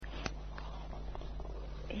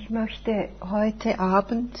Ich möchte heute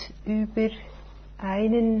Abend über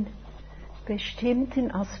einen bestimmten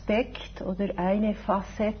Aspekt oder eine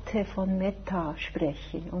Facette von Metta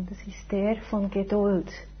sprechen, und es ist der von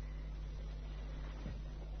Geduld.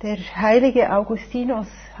 Der heilige Augustinus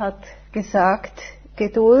hat gesagt,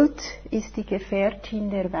 Geduld ist die Gefährtin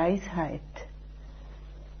der Weisheit.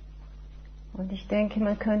 Und ich denke,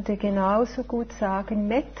 man könnte genauso gut sagen,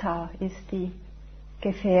 Metta ist die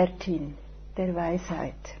Gefährtin der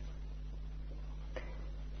Weisheit.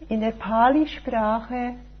 In der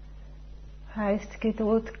Pali-Sprache heißt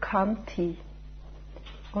Geduld Khanti,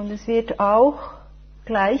 und es wird auch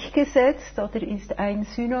gleichgesetzt oder ist ein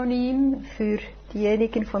Synonym für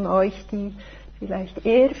diejenigen von euch, die vielleicht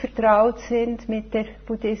eher vertraut sind mit der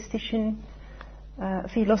buddhistischen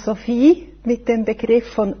Philosophie, mit dem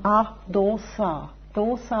Begriff von A-Dosa.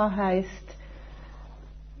 Dosa heißt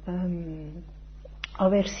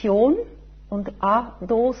Aversion, und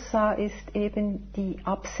A-Dosa ist eben die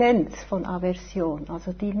Absenz von Aversion,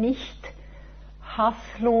 also die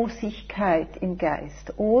Nicht-Hasslosigkeit im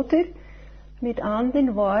Geist. Oder mit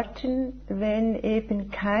anderen Worten, wenn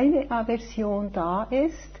eben keine Aversion da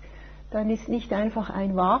ist, dann ist nicht einfach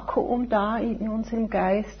ein Vakuum da in unserem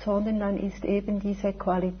Geist, sondern dann ist eben diese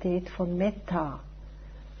Qualität von Metta.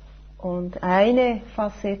 Und eine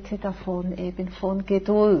Facette davon eben von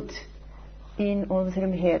Geduld in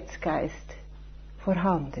unserem Herzgeist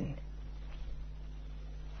vorhanden.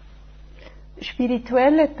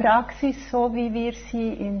 Spirituelle Praxis, so wie wir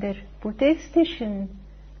sie in der buddhistischen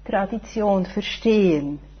Tradition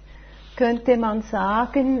verstehen, könnte man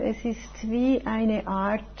sagen, es ist wie eine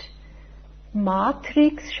Art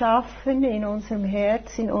Matrix schaffen in unserem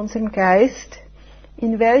Herz, in unserem Geist,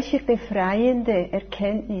 in welcher befreiende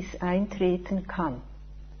Erkenntnis eintreten kann.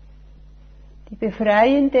 Die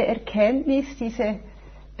befreiende Erkenntnis, diese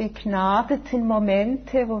begnadeten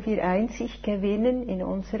Momente, wo wir Einsicht gewinnen in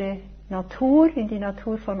unsere Natur, in die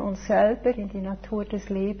Natur von uns selber, in die Natur des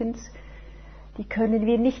Lebens, die können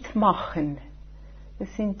wir nicht machen.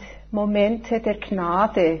 Es sind Momente der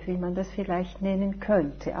Gnade, wie man das vielleicht nennen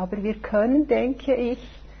könnte. Aber wir können, denke ich,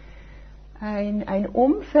 ein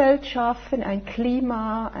Umfeld schaffen, ein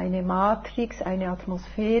Klima, eine Matrix, eine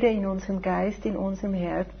Atmosphäre in unserem Geist, in unserem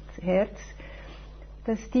Herz,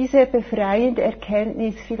 dass diese befreiende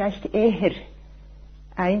Erkenntnis vielleicht eher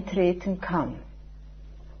eintreten kann.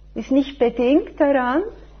 Ist nicht bedingt daran,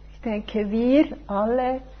 ich denke, wir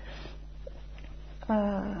alle,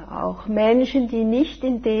 auch Menschen, die nicht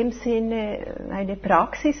in dem Sinne eine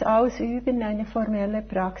Praxis ausüben, eine formelle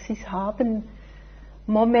Praxis haben,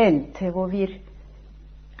 Momente, wo wir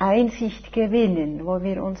Einsicht gewinnen, wo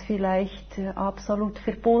wir uns vielleicht absolut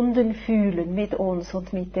verbunden fühlen mit uns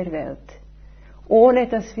und mit der Welt, ohne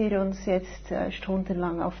dass wir uns jetzt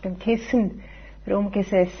stundenlang auf dem Kissen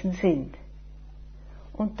rumgesessen sind.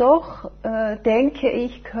 Und doch, denke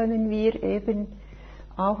ich, können wir eben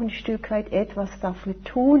auch ein Stück weit etwas dafür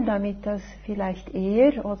tun, damit das vielleicht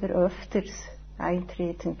eher oder öfters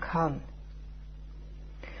eintreten kann.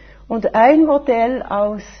 Und ein Modell,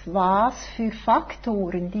 aus was für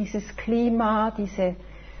Faktoren dieses Klima, diese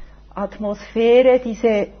Atmosphäre,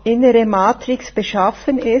 diese innere Matrix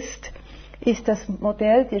beschaffen ist das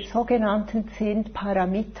Modell der sogenannten 10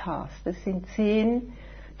 Paramitas. Das sind 10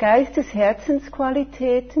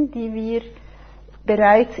 Geistes-Herzensqualitäten, die wir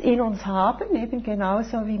bereits in uns haben, eben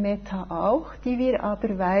genauso wie Metta auch, die wir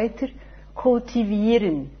aber weiter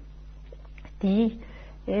kultivieren, die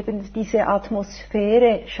eben diese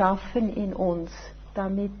Atmosphäre schaffen in uns,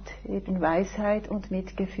 damit eben Weisheit und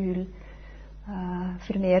Mitgefühl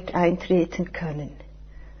vermehrt eintreten können.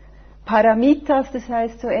 Paramitas, das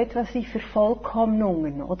heißt so etwas wie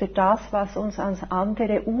Vervollkommnungen oder das, was uns ans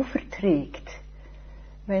andere Ufer trägt,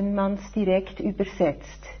 wenn man es direkt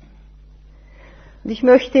übersetzt. Und ich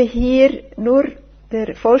möchte hier nur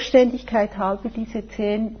der Vollständigkeit halber diese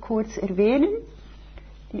 10 kurz erwähnen.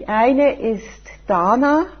 Die eine ist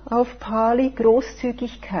Dana auf Pali,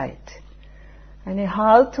 Großzügigkeit, eine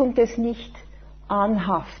Haltung des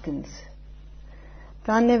Nicht-Anhaftens.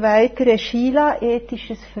 Dann eine weitere Shila,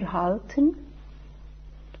 ethisches Verhalten,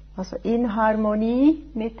 also in Harmonie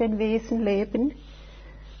mit den Wesen leben.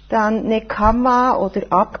 Dann Nekama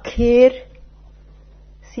oder Abkehr,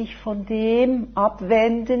 sich von dem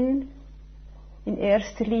abwenden, in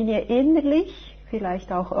erster Linie innerlich,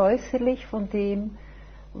 vielleicht auch äußerlich, von dem,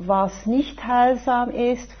 was nicht heilsam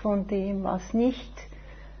ist, von dem, was nicht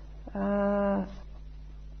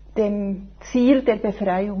dem Ziel der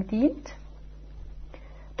Befreiung dient.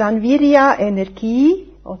 Dann Virya, Energie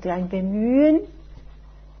oder ein Bemühen.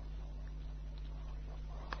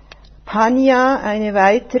 Panya, eine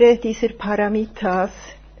weitere dieser Paramitas,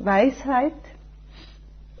 Weisheit.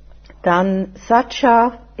 Dann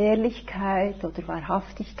Satya, Ehrlichkeit oder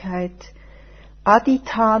Wahrhaftigkeit.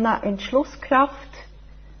 Adhitthana, Entschlusskraft,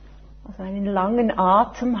 also einen langen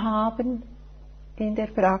Atem haben in der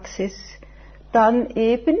Praxis. Dann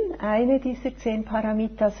eben eine dieser 10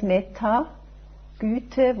 Paramitas Metta,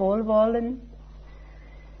 Güte, Wohlwollen.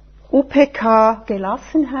 UPK,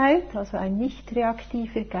 Gelassenheit, also ein nicht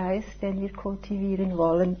reaktiver Geist, den wir kultivieren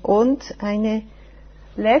wollen. Und eine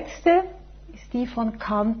letzte ist die von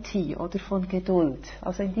Khanti oder von Geduld.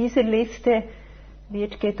 Also in dieser Liste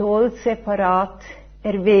wird Geduld separat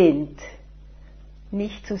erwähnt,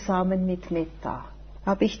 nicht zusammen mit Metta.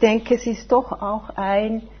 Aber ich denke, es ist doch auch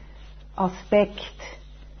ein Aspekt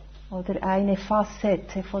oder eine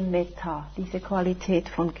Facette von Metta, diese Qualität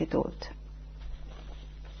von Geduld.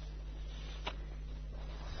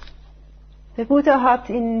 Der Buddha hat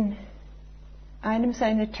in einem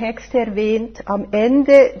seiner Texte erwähnt, am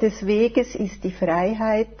Ende des Weges ist die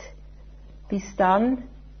Freiheit, bis dann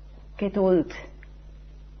Geduld.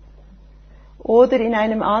 Oder in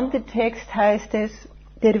einem anderen Text heißt es,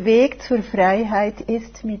 der Weg zur Freiheit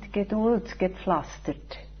ist mit Geduld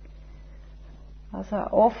gepflastert. Also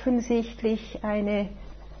offensichtlich eine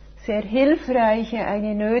sehr hilfreiche,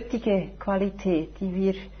 eine nötige Qualität, die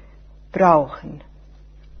wir brauchen.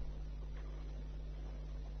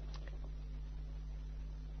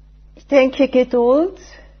 Ich denke, Geduld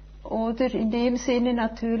oder in dem Sinne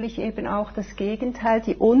natürlich eben auch das Gegenteil,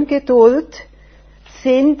 die Ungeduld,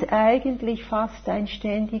 sind eigentlich fast ein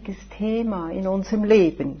ständiges Thema in unserem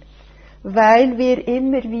Leben, weil wir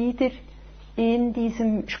immer wieder in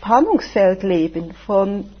diesem Spannungsfeld leben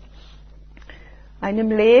von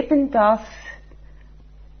einem Leben, das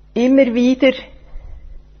immer wieder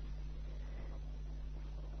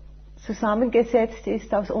zusammengesetzt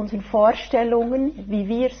ist aus unseren Vorstellungen, wie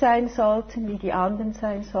wir sein sollten, wie die anderen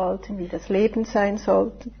sein sollten, wie das Leben sein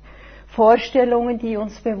sollte. Vorstellungen, die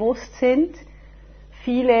uns bewusst sind,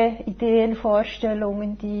 viele Ideen,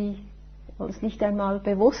 Vorstellungen, die uns nicht einmal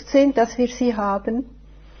bewusst sind, dass wir sie haben.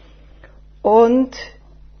 Und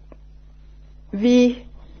wie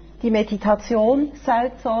die Meditation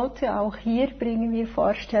sein sollte, auch hier bringen wir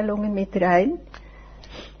Vorstellungen mit rein.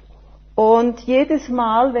 Und jedes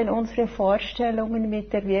Mal, wenn unsere Vorstellungen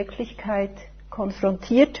mit der Wirklichkeit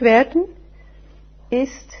konfrontiert werden,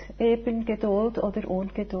 ist eben Geduld oder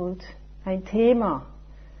Ungeduld ein Thema.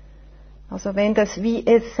 Also wenn das Wie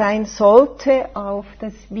es sein sollte auf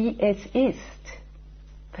das Wie es ist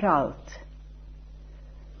prallt.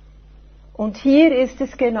 Und hier ist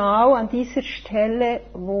es genau an dieser Stelle,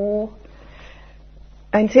 wo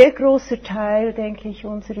ein sehr großer Teil, denke ich,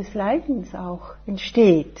 unseres Leidens auch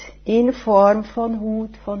entsteht, in Form von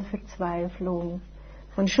Wut, von Verzweiflung,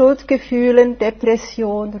 von Schuldgefühlen,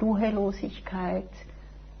 Depression, Ruhelosigkeit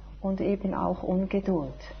und eben auch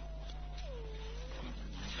Ungeduld.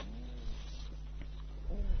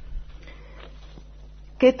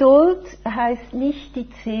 Geduld heißt nicht die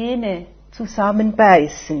Zähne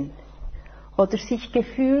zusammenbeißen oder sich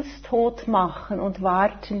gefühlstot machen und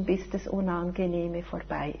warten, bis das Unangenehme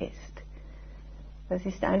vorbei ist. Das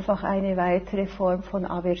ist einfach eine weitere Form von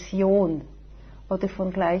Aversion oder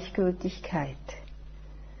von Gleichgültigkeit.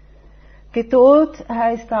 Geduld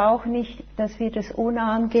heißt auch nicht, dass wir das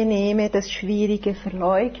Unangenehme, das Schwierige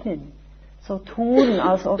verleugnen, so tun,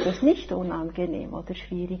 als ob es nicht unangenehm oder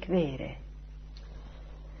schwierig wäre.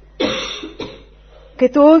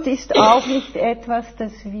 Geduld ist auch nicht etwas,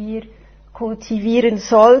 das wir kultivieren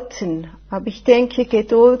sollten, aber ich denke,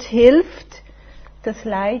 Geduld hilft, das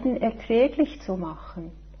Leiden erträglich zu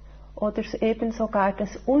machen oder eben sogar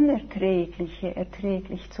das Unerträgliche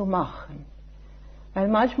erträglich zu machen. Weil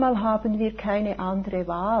manchmal haben wir keine andere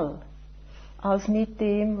Wahl, als mit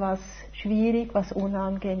dem, was schwierig, was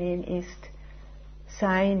unangenehm ist,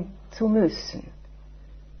 sein zu müssen.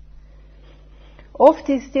 Oft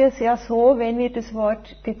ist es ja so, wenn wir das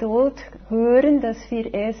Wort Geduld hören, dass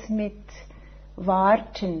wir es mit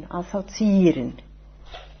Warten assoziieren.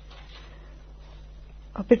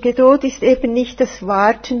 Aber Geduld ist eben nicht das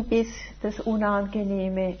Warten, bis das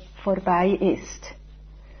Unangenehme vorbei ist.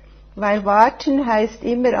 Weil Warten heißt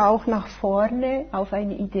immer auch nach vorne auf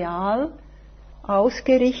ein Ideal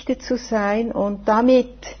ausgerichtet zu sein und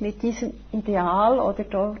damit, mit diesem Ideal oder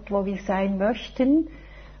dort, wo wir sein möchten,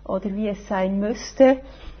 oder wie es sein müsste,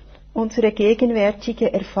 unsere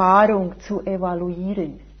gegenwärtige Erfahrung zu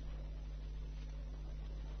evaluieren.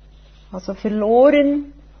 Also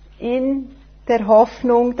verloren in der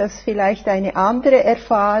Hoffnung, dass vielleicht eine andere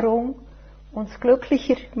Erfahrung uns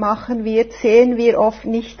glücklicher machen wird, sehen wir oft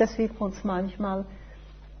nicht, dass wir uns manchmal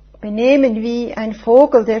benehmen wie ein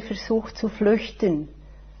Vogel, der versucht zu flüchten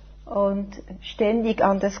und ständig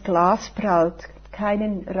an das Glas prallt,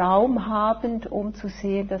 keinen Raum habend, um zu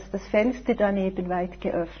sehen, dass das Fenster daneben weit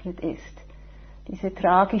geöffnet ist. Diese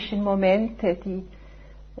tragischen Momente, die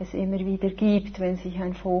es immer wieder gibt, wenn sich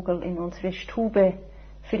ein Vogel in unsere Stube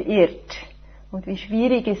verirrt und wie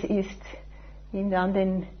schwierig es ist, ihm dann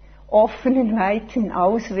den offenen, weiten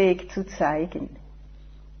Ausweg zu zeigen.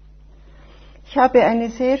 Ich habe eine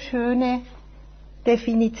sehr schöne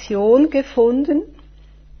Definition gefunden,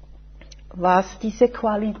 was diese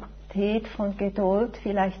Qualität von Geduld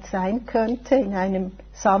vielleicht sein könnte in einer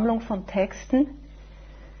Sammlung von Texten.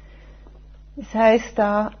 Es heißt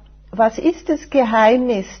da, was ist das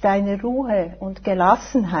Geheimnis deiner Ruhe und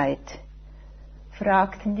Gelassenheit?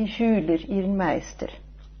 Fragten die Schüler ihren Meister.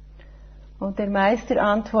 Und der Meister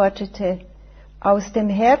antwortete, aus dem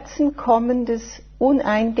Herzen kommendes,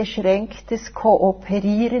 uneingeschränktes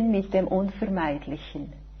Kooperieren mit dem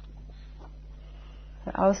Unvermeidlichen.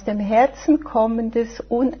 Aus dem Herzen kommendes,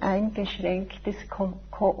 uneingeschränktes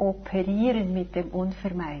Kooperieren mit dem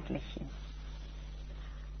Unvermeidlichen.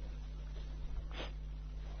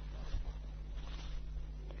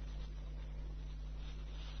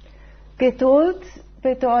 Geduld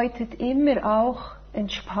bedeutet immer auch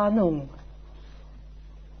Entspannung.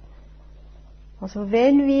 Also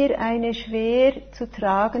wenn wir eine schwer zu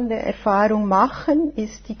tragende Erfahrung machen,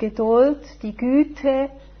 ist die Geduld, die Güte,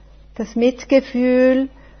 das Mitgefühl,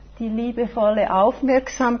 die liebevolle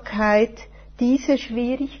Aufmerksamkeit, diese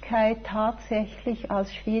Schwierigkeit tatsächlich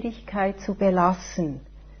als Schwierigkeit zu belassen.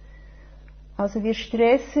 Also wir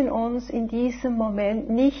stressen uns in diesem Moment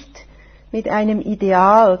nicht mit einem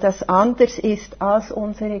Ideal, das anders ist als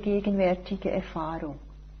unsere gegenwärtige Erfahrung.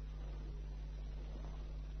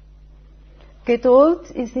 Geduld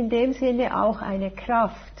ist in dem Sinne auch eine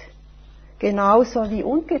Kraft, genauso wie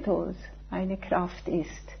Ungeduld eine Kraft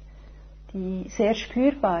ist, die sehr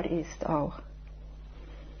spürbar ist auch.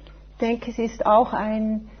 Ich denke, es ist auch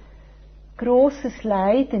ein großes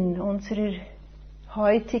Leiden unserer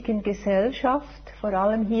heutigen Gesellschaft, vor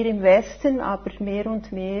allem hier im Westen, aber mehr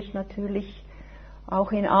und mehr natürlich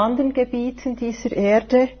auch in anderen Gebieten dieser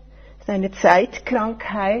Erde. Es ist eine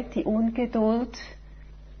Zeitkrankheit, die Ungeduld,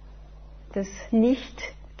 das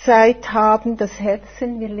Nicht-Zeit haben, das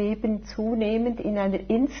Hetzen. Wir leben zunehmend in einer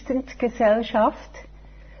Instant-Gesellschaft.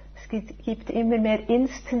 Es gibt immer mehr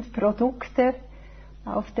Instant-Produkte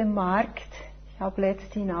auf dem Markt. Ich habe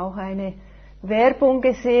letztens auch eine Werbung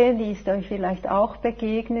gesehen, die ist euch vielleicht auch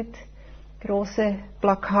begegnet. Große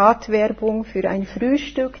Plakatwerbung für ein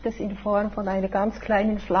Frühstück, das in Form von einer ganz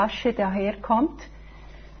kleinen Flasche daherkommt,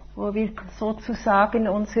 wo wir sozusagen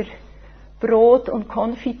unser Brot und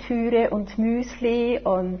Konfitüre und Müsli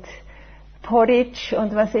und Porridge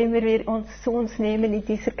und was immer wir zu uns nehmen, in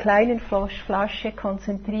dieser kleinen Flasche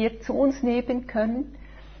konzentriert zu uns nehmen können.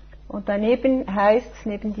 Und daneben heißt es,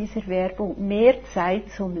 neben dieser Werbung, mehr Zeit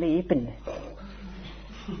zum Leben.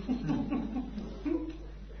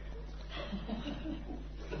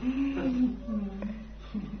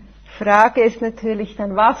 Frage ist natürlich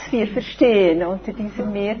dann, was wir verstehen unter dieser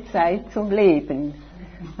Mehrzeit zum Leben,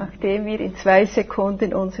 nachdem wir in 2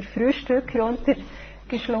 Sekunden unser Frühstück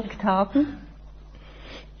runtergeschluckt haben.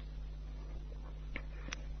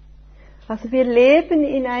 Also wir leben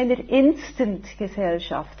in einer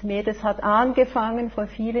Instant-Gesellschaft. Das hat angefangen vor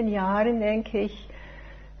vielen Jahren, denke ich,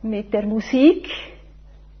 mit der Musik,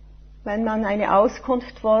 wenn man eine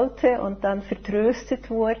Auskunft wollte und dann vertröstet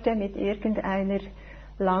wurde mit irgendeiner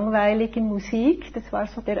langweiligen Musik. Das war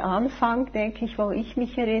so der Anfang, denke ich, wo ich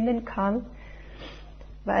mich erinnern kann,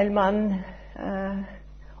 weil man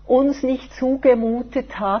uns nicht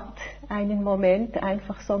zugemutet hat, einen Moment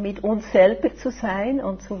einfach so mit uns selber zu sein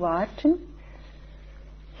und zu warten.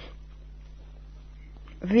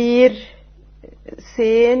 Wir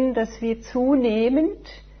sehen, dass wir zunehmend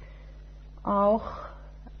auch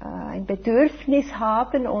ein Bedürfnis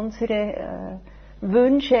haben, unsere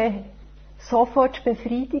Wünsche sofort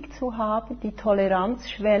befriedigt zu haben. Die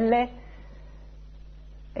Toleranzschwelle,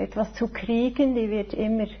 etwas zu kriegen, die wird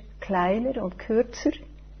immer kleiner und kürzer.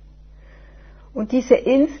 Und diese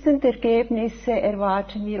Instant-Ergebnisse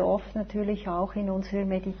erwarten wir oft natürlich auch in unserer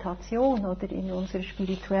Meditation oder in unserer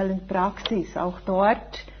spirituellen Praxis. Auch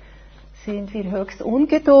dort sind wir höchst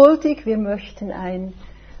ungeduldig. Wir möchten eine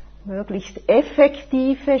möglichst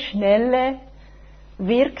effektive, schnelle,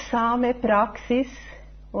 wirksame Praxis,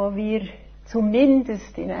 wo wir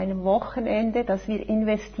zumindest in einem Wochenende, das wir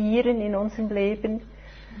investieren in unserem Leben,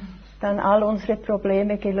 dann all unsere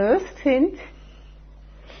Probleme gelöst sind.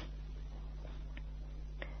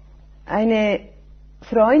 Eine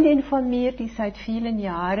Freundin von mir, die seit vielen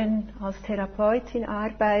Jahren als Therapeutin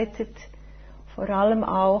arbeitet, vor allem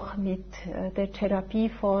auch mit der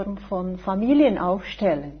Therapieform von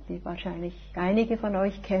Familienaufstellen, die wahrscheinlich einige von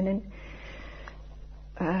euch kennen.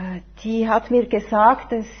 Die hat mir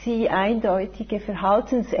gesagt, dass sie eindeutige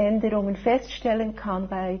Verhaltensänderungen feststellen kann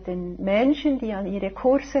bei den Menschen, die an ihre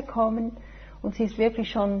Kurse kommen. Und sie ist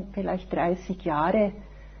wirklich schon vielleicht 30 Jahre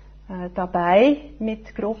dabei,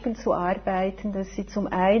 mit Gruppen zu arbeiten, dass sie zum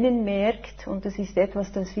einen merkt, und das ist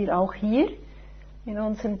etwas, das wir auch hier in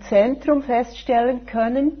unserem Zentrum feststellen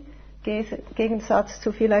können, im Gegensatz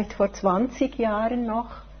zu vielleicht vor 20 Jahren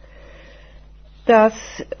noch, dass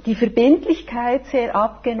die Verbindlichkeit sehr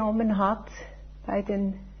abgenommen hat bei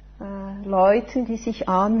den Leuten, die sich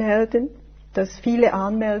anmelden, dass viele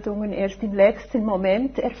Anmeldungen erst im letzten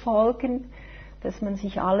Moment erfolgen, dass man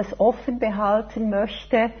sich alles offen behalten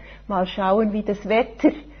möchte, mal schauen, wie das Wetter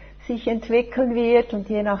sich entwickeln wird, und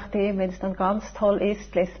je nachdem, wenn es dann ganz toll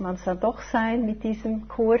ist, lässt man es dann doch sein mit diesem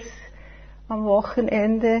Kurs am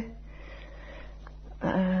Wochenende.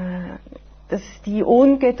 Die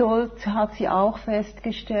Ungeduld hat sie auch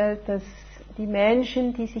festgestellt, dass die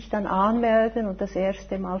Menschen, die sich dann anmelden und das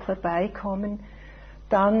erste Mal vorbeikommen,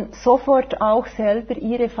 dann sofort auch selber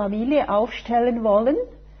ihre Familie aufstellen wollen.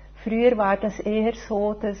 Früher war das eher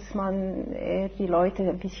so, dass die Leute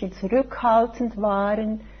ein bisschen zurückhaltend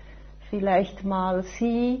waren, vielleicht mal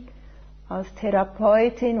sie als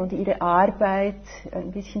Therapeutin und ihre Arbeit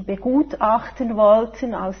ein bisschen begutachten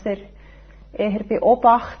wollten aus der eher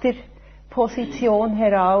Beobachterposition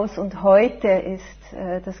heraus, und heute ist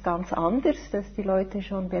das ganz anders, dass die Leute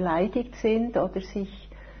schon beleidigt sind oder sich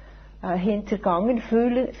hintergangen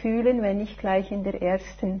fühlen, wenn nicht gleich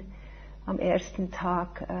am ersten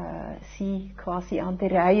Tag sie quasi an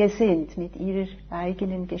der Reihe sind mit ihrer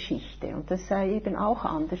eigenen Geschichte. Und das sei eben auch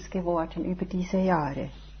anders geworden über diese Jahre.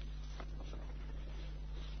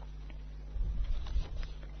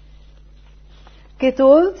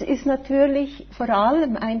 Geduld ist natürlich vor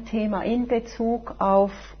allem ein Thema in Bezug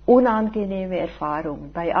auf unangenehme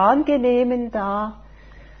Erfahrungen. Bei angenehmen brauchen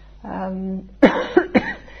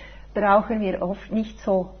wir oft nicht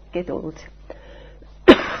so Geduld.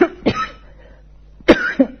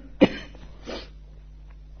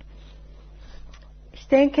 Ich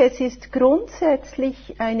denke, es ist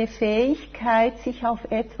grundsätzlich eine Fähigkeit, sich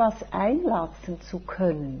auf etwas einlassen zu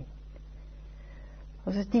können.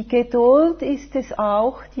 Also die Geduld ist es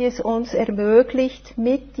auch, die es uns ermöglicht,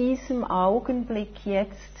 mit diesem Augenblick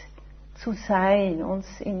jetzt zu sein,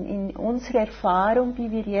 uns in unsere Erfahrung,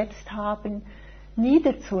 die wir jetzt haben,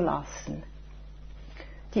 niederzulassen.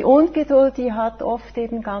 Die Ungeduld, die hat oft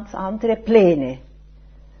eben ganz andere Pläne.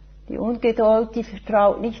 Die Ungeduld, die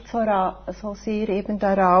vertraut nicht so sehr eben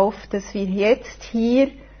darauf, dass wir jetzt hier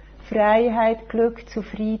Freiheit, Glück,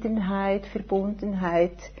 Zufriedenheit,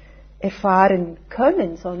 Verbundenheit erfahren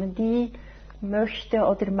können, sondern die möchte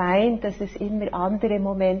oder meint, dass es immer andere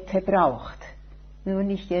Momente braucht. Nur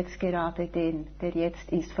nicht jetzt gerade den, der jetzt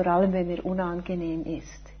ist, vor allem wenn er unangenehm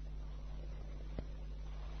ist.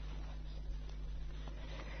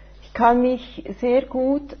 Ich kann mich sehr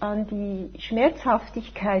gut an die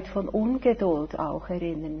Schmerzhaftigkeit von Ungeduld auch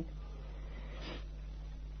erinnern.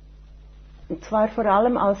 Und zwar vor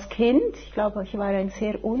allem als Kind. Ich glaube, ich war ein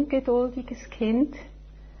sehr ungeduldiges Kind.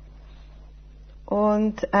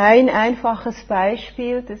 Und ein einfaches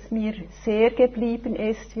Beispiel, das mir sehr geblieben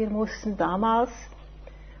ist, wir mussten damals,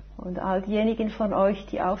 und all diejenigen von euch,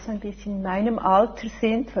 die auch so ein bisschen in meinem Alter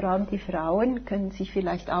sind, vor allem die Frauen, können sich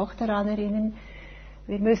vielleicht auch daran erinnern,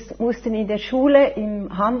 wir mussten in der Schule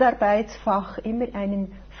im Handarbeitsfach immer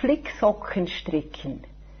einen Flicksocken stricken.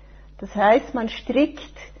 Das heißt, man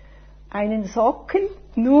strickt einen Socken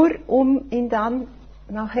nur, um ihn dann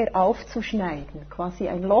nachher aufzuschneiden, quasi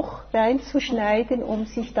ein Loch reinzuschneiden, um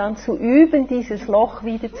sich dann zu üben, dieses Loch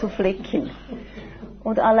wieder zu flicken.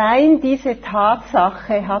 Und allein diese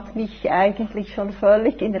Tatsache hat mich eigentlich schon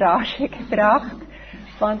völlig in Rage gebracht,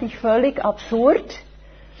 fand ich völlig absurd.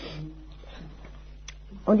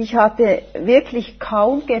 Und ich hatte wirklich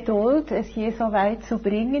kaum Geduld, es je so weit zu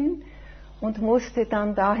bringen, und musste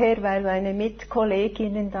dann daher, weil meine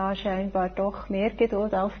Mitkolleginnen da scheinbar doch mehr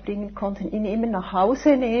Geduld aufbringen konnten, ihn immer nach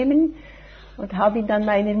Hause nehmen und habe ihn dann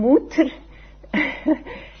meiner Mutter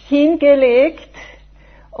hingelegt,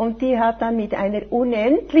 und die hat dann mit einer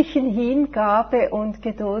unendlichen Hingabe und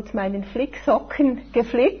Geduld meinen Flicksocken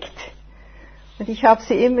geflickt. Und ich habe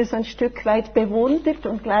sie immer so ein Stück weit bewundert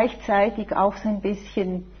und gleichzeitig auch so ein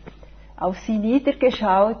bisschen auf sie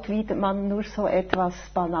niedergeschaut, wie man nur so etwas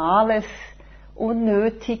Banales,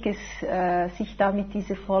 Unnötiges sich da mit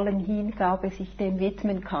dieser vollen Hingabe sich dem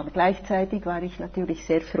widmen kann. Gleichzeitig war ich natürlich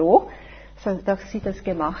sehr froh, dass sie das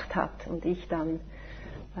gemacht hat und ich dann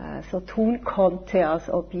so tun konnte, als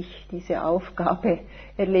ob ich diese Aufgabe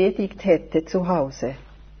erledigt hätte zu Hause.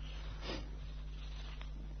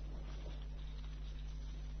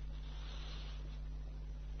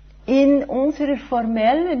 In unserer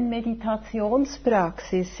formellen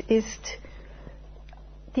Meditationspraxis ist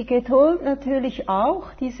die Geduld natürlich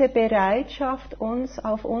auch diese Bereitschaft, uns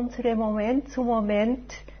auf unsere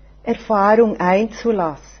Moment-zu-Moment-Erfahrung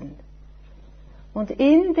einzulassen. Und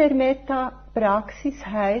in der Metta-Praxis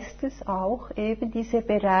heißt es auch eben diese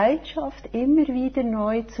Bereitschaft, immer wieder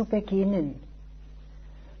neu zu beginnen.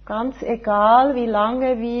 Ganz egal, wie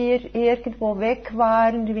lange wir irgendwo weg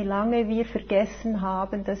waren, wie lange wir vergessen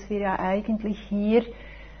haben, dass wir ja eigentlich hier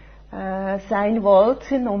sein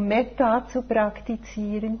wollten, um Metta zu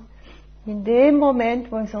praktizieren. In dem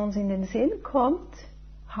Moment, wo es uns in den Sinn kommt,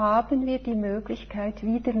 haben wir die Möglichkeit,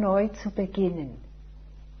 wieder neu zu beginnen.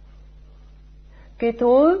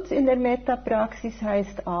 Geduld in der Metta-Praxis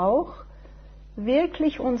heißt auch,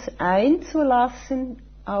 wirklich uns einzulassen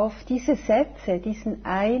auf diese Sätze, diesen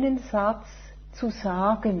einen Satz zu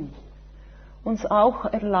sagen. Uns auch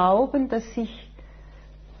erlauben, dass sich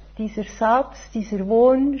dieser Satz, dieser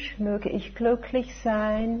Wunsch, möge ich glücklich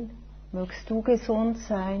sein, mögst du gesund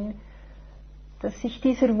sein, dass sich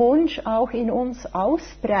dieser Wunsch auch in uns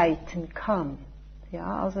ausbreiten kann.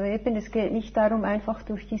 Ja, also eben, es geht nicht darum, einfach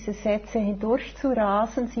durch diese Sätze hindurch zu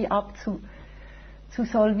rasen, sie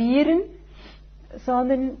abzusolvieren,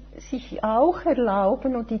 sondern sich auch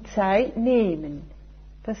erlauben und die Zeit nehmen,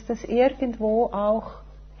 dass das irgendwo auch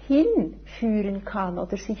hinführen kann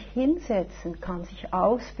oder sich hinsetzen kann, sich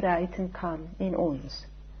ausbreiten kann in uns.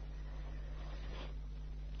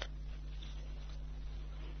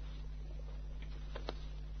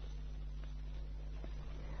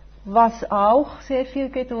 Was auch sehr viel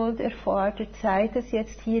Geduld erfordert, sei das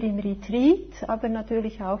jetzt hier im Retreat, aber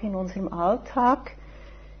natürlich auch in unserem Alltag,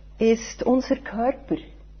 ist unser Körper.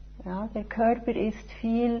 Ja, der Körper ist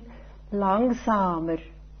viel langsamer,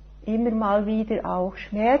 immer mal wieder auch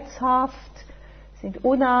schmerzhaft, sind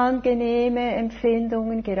unangenehme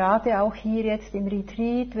Empfindungen, gerade auch hier jetzt im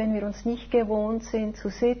Retreat, wenn wir uns nicht gewohnt sind zu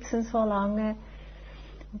sitzen so lange.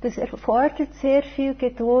 Und das erfordert sehr viel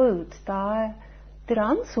Geduld, da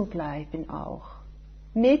dran zu bleiben auch,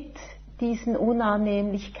 mit diesen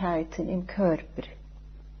Unannehmlichkeiten im Körper.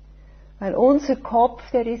 Weil unser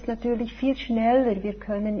Kopf, der ist natürlich viel schneller, wir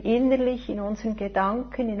können innerlich in unseren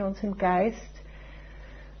Gedanken, in unserem Geist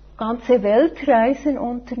ganze Weltreisen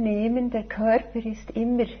unternehmen, der Körper ist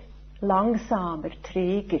immer langsamer,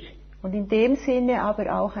 träger und in dem Sinne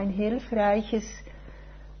aber auch ein hilfreiches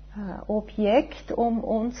Objekt, um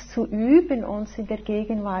uns zu üben, uns in der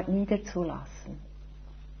Gegenwart niederzulassen.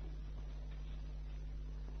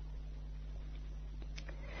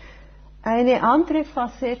 Eine andere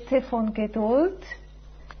Facette von Geduld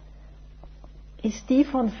ist die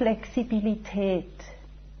von Flexibilität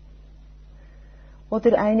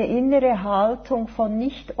oder eine innere Haltung von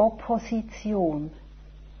Nicht-Opposition.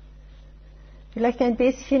 Vielleicht ein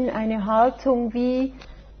bisschen eine Haltung wie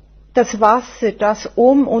das Wasser, das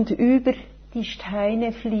um und über die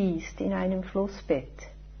Steine fließt in einem Flussbett.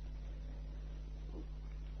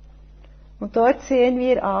 Und dort sehen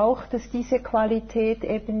wir auch, dass diese Qualität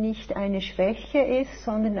eben nicht eine Schwäche ist,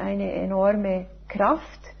 sondern eine enorme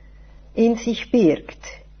Kraft in sich birgt.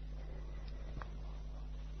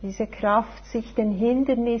 Diese Kraft, sich den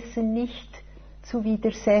Hindernissen nicht zu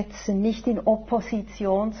widersetzen, nicht in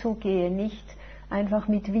Opposition zu gehen, nicht einfach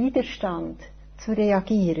mit Widerstand zu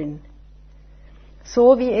reagieren.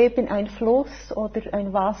 So wie eben ein Fluss oder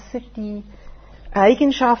ein Wasser die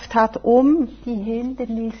Eigenschaft hat, um die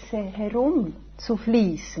Hindernisse herum zu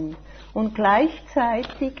fließen und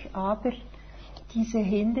gleichzeitig aber diese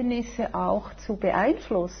Hindernisse auch zu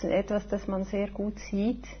beeinflussen. Etwas, das man sehr gut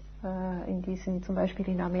sieht, zum Beispiel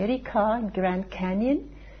in Amerika, im Grand Canyon.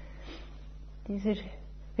 Dieser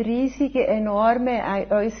riesige, enorme,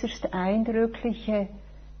 äußerst eindrückliche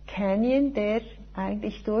Canyon, der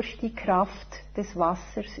eigentlich durch die Kraft des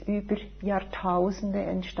Wassers über Jahrtausende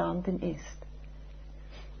entstanden ist.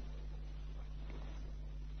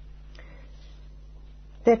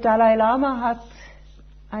 Der Dalai Lama hat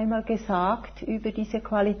einmal gesagt über diese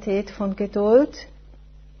Qualität von Geduld: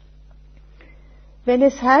 Wenn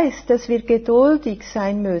es heißt, dass wir geduldig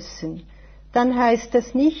sein müssen, dann heißt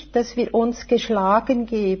das nicht, dass wir uns geschlagen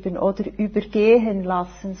geben oder übergehen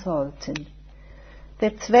lassen sollten.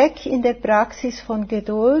 Der Zweck in der Praxis von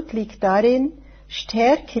Geduld liegt darin,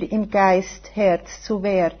 stärker im Geist-Herz zu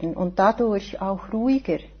werden und dadurch auch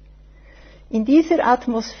ruhiger. In dieser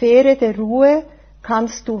Atmosphäre der Ruhe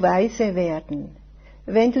kannst du weise werden.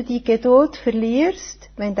 Wenn du die Geduld verlierst,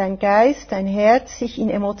 wenn dein Geist, dein Herz sich in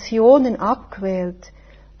Emotionen abquält,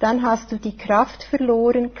 dann hast du die Kraft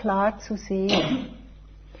verloren, klar zu sehen.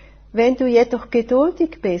 Wenn du jedoch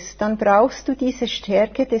geduldig bist, dann brauchst du diese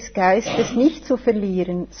Stärke des Geistes nicht zu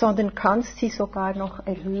verlieren, sondern kannst sie sogar noch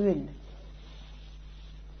erhöhen.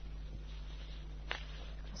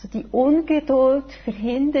 Also die Ungeduld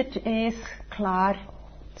verhindert es, klar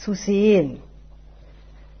zu sehen,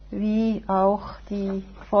 wie auch die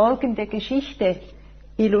folgende Geschichte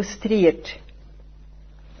illustriert.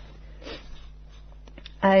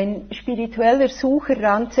 Ein spiritueller Sucher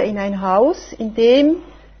rannte in ein Haus, in dem,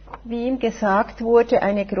 wie ihm gesagt wurde,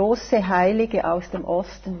 eine große Heilige aus dem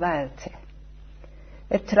Osten weilte.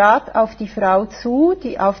 Er trat auf die Frau zu,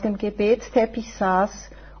 die auf dem Gebetsteppich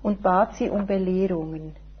saß, und bat sie um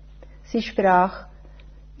Belehrungen. Sie sprach: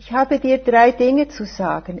 Ich habe dir 3 Dinge zu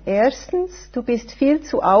sagen. Erstens, du bist viel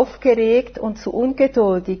zu aufgeregt und zu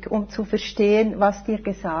ungeduldig, um zu verstehen, was dir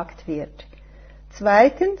gesagt wird.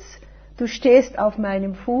 Zweitens, du stehst auf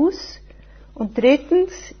meinem Fuß. Und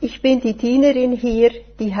drittens, ich bin die Dienerin hier,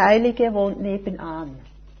 die Heilige wohnt nebenan.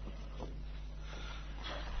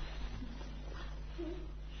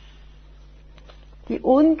 Die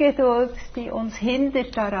Ungeduld, die uns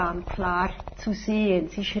hindert daran, klar zu sehen,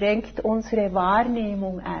 sie schränkt unsere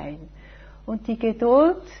Wahrnehmung ein. Und die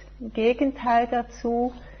Geduld, im Gegenteil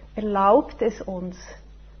dazu, erlaubt es uns,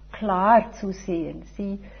 klar zu sehen.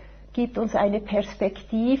 Sie gibt uns eine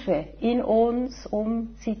Perspektive in uns,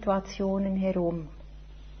 um Situationen herum.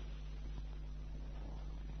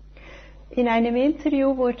 In einem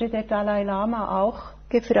Interview wurde der Dalai Lama auch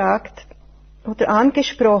gefragt oder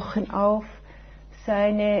angesprochen auf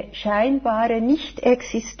seine scheinbare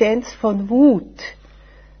Nichtexistenz von Wut,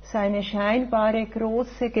 seine scheinbare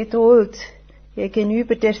große Geduld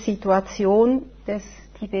gegenüber der Situation des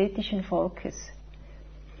tibetischen Volkes.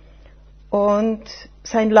 Und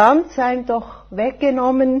sein Land sei ihm doch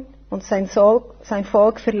weggenommen und sein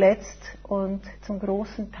Volk verletzt und zum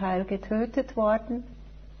großen Teil getötet worden.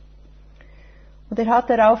 Und er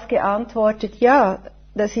hat darauf geantwortet: Ja,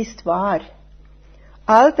 das ist wahr.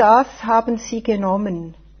 All das haben sie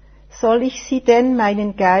genommen. Soll ich sie denn,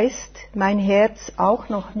 meinen Geist, mein Herz auch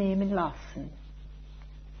noch nehmen lassen?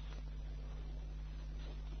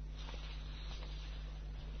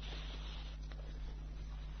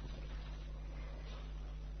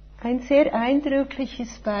 Ein sehr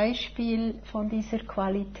eindrückliches Beispiel von dieser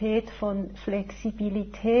Qualität von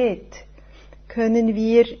Flexibilität können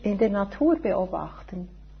wir in der Natur beobachten.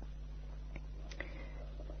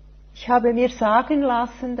 Ich habe mir sagen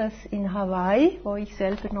lassen, dass in Hawaii, wo ich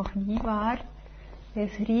selber noch nie war, es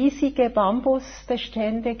riesige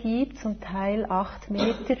Bambusbestände gibt, zum Teil 8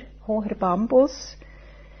 Meter hoher Bambus,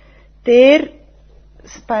 der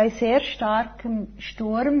bei sehr starkem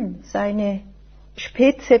Sturm seine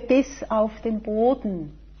Spitze bis auf den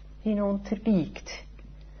Boden hinunterbiegt.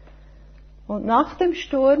 Und nach dem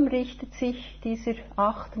Sturm richtet sich dieser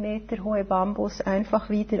 8 Meter hohe Bambus einfach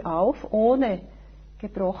wieder auf, ohne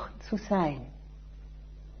gebrochen zu sein.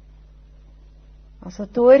 Also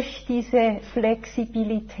durch diese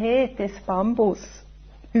Flexibilität des Bambus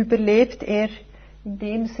überlebt er in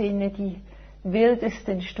dem Sinne die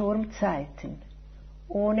wildesten Sturmzeiten,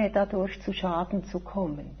 ohne dadurch zu Schaden zu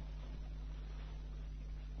kommen.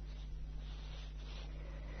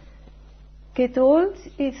 Geduld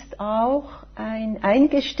ist auch ein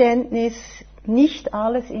Eingeständnis, nicht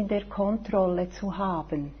alles in der Kontrolle zu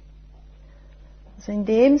haben. Also in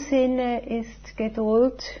dem Sinne ist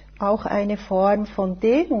Geduld auch eine Form von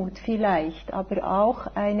Demut vielleicht, aber auch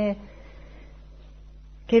eine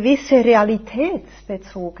gewisse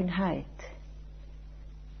Realitätsbezogenheit.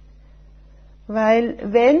 Weil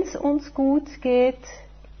wenn es uns gut geht,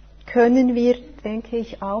 können wir, denke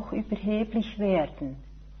ich, auch überheblich werden.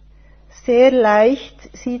 Sehr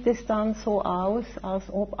leicht sieht es dann so aus,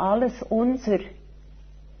 als ob alles unser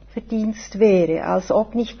Verdienst wäre, als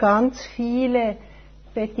ob nicht ganz viele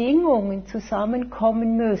Bedingungen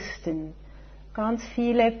zusammenkommen müssten, ganz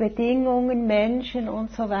viele Bedingungen, Menschen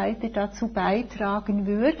und so weiter dazu beitragen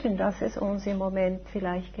würden, dass es uns im Moment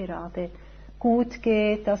vielleicht gerade gut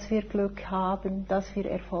geht, dass wir Glück haben, dass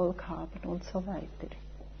wir Erfolg haben und so weiter.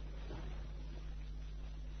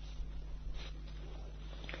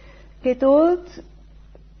 Geduld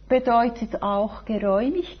bedeutet auch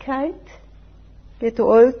Geräumigkeit.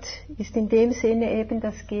 Geduld ist in dem Sinne eben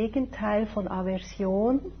das Gegenteil von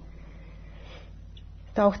Aversion,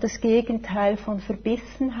 ist auch das Gegenteil von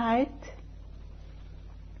Verbissenheit.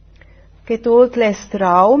 Geduld lässt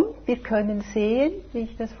Raum. Wir können sehen, wie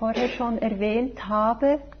ich das vorher schon erwähnt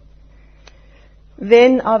habe,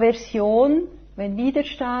 wenn Aversion Wenn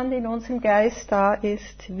Widerstand in unserem Geist da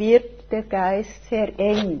ist, wird der Geist sehr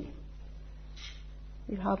eng.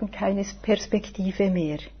 Wir haben keine Perspektive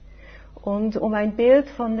mehr. Und um ein Bild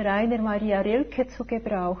von Rainer Maria Rilke zu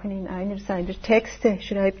gebrauchen, in einer seiner Texte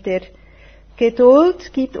schreibt er: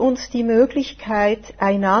 Geduld gibt uns die Möglichkeit,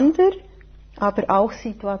 einander, aber auch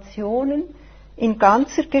Situationen in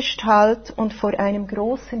ganzer Gestalt und vor einem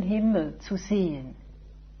großen Himmel zu sehen.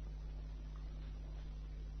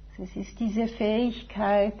 Es ist diese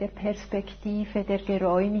Fähigkeit der Perspektive, der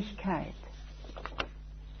Geräumigkeit.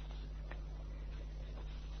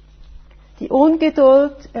 Die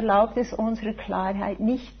Ungeduld erlaubt es unserer Klarheit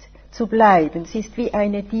nicht zu bleiben. Sie ist wie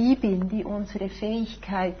eine Diebin, die unsere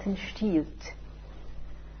Fähigkeiten stiehlt.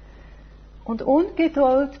 Und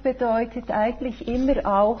Ungeduld bedeutet eigentlich immer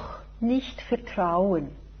auch nicht Vertrauen.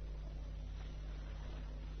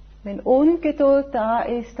 Wenn Ungeduld da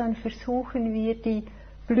ist, dann versuchen wir, die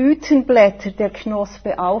Blütenblätter der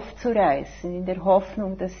Knospe aufzureißen, in der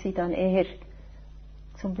Hoffnung, dass sie dann eher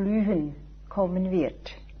zum Blühen kommen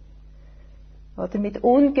wird. Oder mit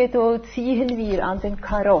Ungeduld ziehen wir an den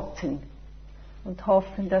Karotten und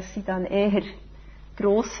hoffen, dass sie dann eher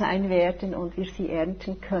groß sein werden und wir sie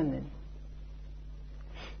ernten können.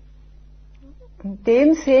 In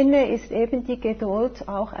dem Sinne ist eben die Geduld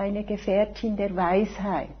auch eine Gefährtin der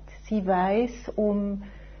Weisheit. Sie weiß um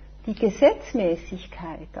die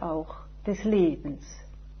Gesetzmäßigkeit auch des Lebens.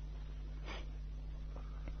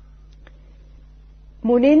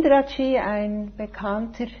 Munindraji, ein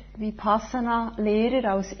bekannter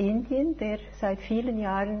Vipassana-Lehrer aus Indien, der seit vielen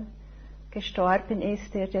Jahren gestorben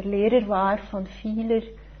ist, der Lehrer war von vielen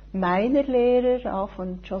meiner Lehrer, auch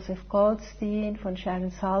von Joseph Goldstein, von Sharon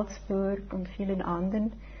Salzburg und vielen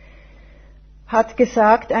anderen, hat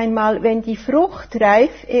gesagt einmal, wenn die Frucht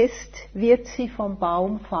reif ist, wird sie vom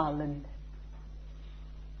Baum fallen.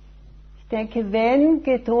 Ich denke, wenn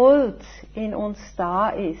Geduld in uns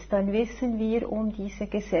da ist, dann wissen wir um diese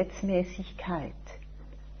Gesetzmäßigkeit.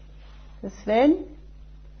 Dass wenn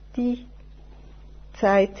die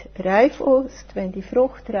Zeit reif ist, wenn die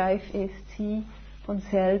Frucht reif ist, sie von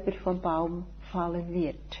selber vom Baum fallen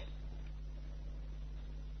wird.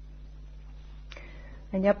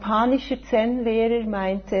 Ein japanischer Zen-Lehrer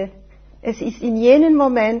meinte, es ist in jenen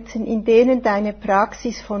Momenten, in denen deine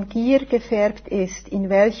Praxis von Gier gefärbt ist, in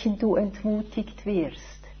welchen du entmutigt wirst.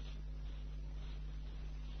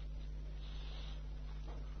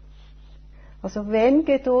 Also wenn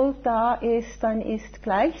Geduld da ist, dann ist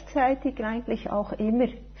gleichzeitig eigentlich auch immer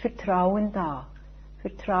Vertrauen da.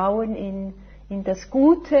 Vertrauen in das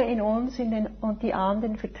Gute in uns und die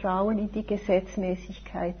anderen, Vertrauen in die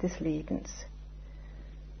Gesetzmäßigkeit des Lebens.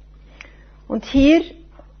 Und hier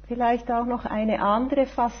vielleicht auch noch eine andere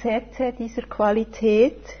Facette dieser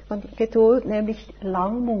Qualität von Geduld, nämlich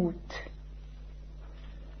Langmut.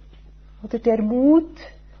 Oder der Mut,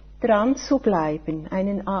 dran zu bleiben,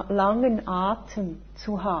 einen langen Atem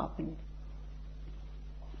zu haben.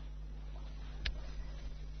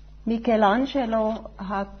 Michelangelo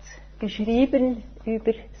hat geschrieben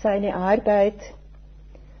über seine Arbeit: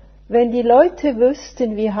 Wenn die Leute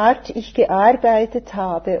wüssten, wie hart ich gearbeitet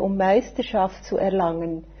habe, um Meisterschaft zu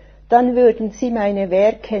erlangen, dann würden sie meine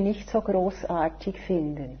Werke nicht so großartig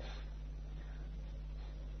finden.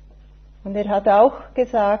 Und er hat auch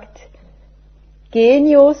gesagt,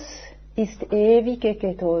 Genius ist ewige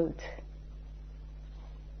Geduld.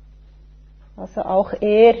 Also auch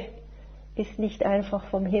er ist nicht einfach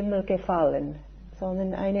vom Himmel gefallen,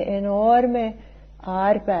 sondern eine enorme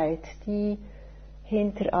Arbeit, die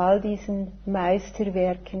hinter all diesen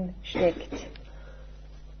Meisterwerken steckt.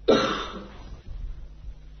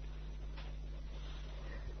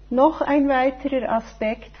 Noch ein weiterer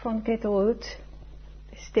Aspekt von Geduld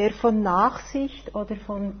ist der von Nachsicht oder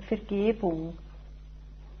von Vergebung.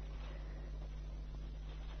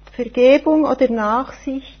 Vergebung oder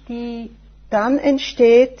Nachsicht, die dann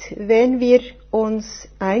entsteht, wenn wir uns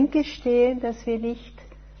eingestehen, dass wir nicht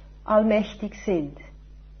allmächtig sind.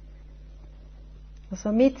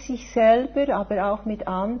 Also mit sich selber, aber auch mit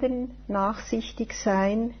anderen nachsichtig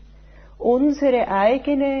sein, unsere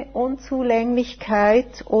eigene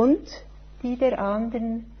Unzulänglichkeit und die der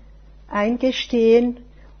anderen eingestehen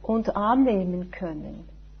und annehmen können.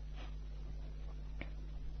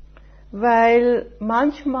 Weil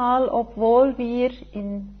manchmal, obwohl wir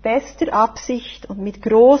in bester Absicht und mit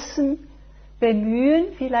großem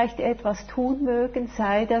Bemühen vielleicht etwas tun mögen,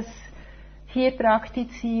 sei das hier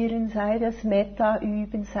praktizieren, sei das Metta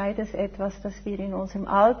üben, sei das etwas, das wir in unserem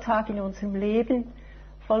Alltag, in unserem Leben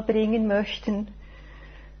vollbringen möchten,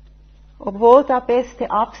 obwohl da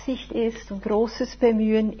beste Absicht ist und großes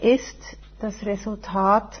Bemühen ist, das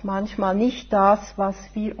Resultat manchmal nicht das, was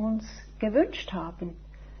wir uns gewünscht haben,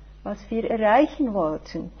 was wir erreichen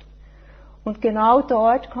wollten. Und genau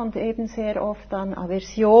dort kommt eben sehr oft dann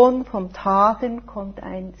Aversion, vom Tadeln, kommt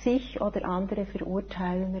ein sich oder andere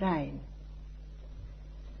Verurteilen rein.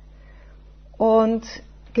 Und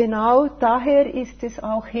genau daher ist es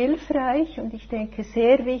auch hilfreich und ich denke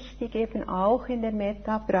sehr wichtig eben auch in der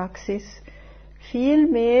Metta-Praxis, viel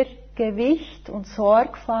mehr Gewicht und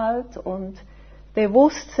Sorgfalt und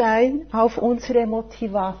Bewusstsein auf unsere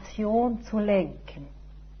Motivation zu lenken.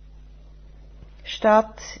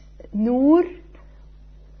 Statt nur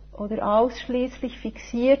oder ausschließlich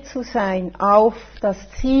fixiert zu sein auf das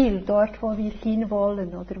Ziel, dort wo wir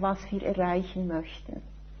hinwollen oder was wir erreichen möchten.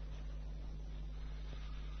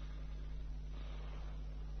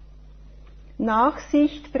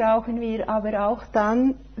 Nachsicht brauchen wir aber auch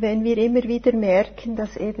dann, wenn wir immer wieder merken,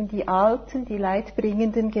 dass eben die alten, die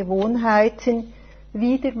leidbringenden Gewohnheiten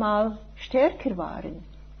wieder mal stärker waren.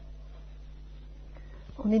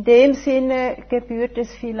 Und in dem Sinne gebührt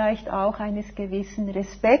es vielleicht auch eines gewissen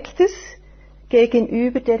Respektes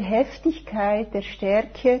gegenüber der Heftigkeit, der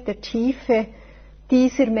Stärke, der Tiefe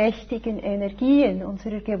dieser mächtigen Energien,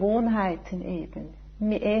 unserer Gewohnheiten eben.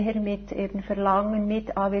 Eher mit eben Verlangen,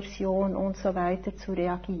 mit Aversion und so weiter zu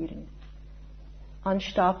reagieren.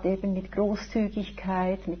 Anstatt eben mit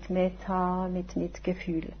Großzügigkeit, mit Metta, mit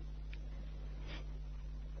Mitgefühl.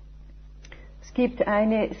 Es gibt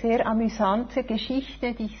eine sehr amüsante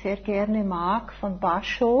Geschichte, die ich sehr gerne mag, von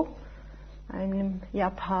Basho, einem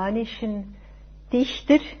japanischen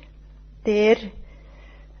Dichter, der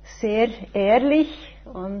sehr ehrlich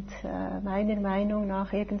und meiner Meinung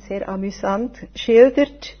nach eben sehr amüsant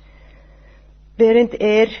schildert, während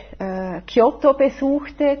er Kyoto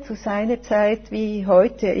besuchte, zu seiner Zeit wie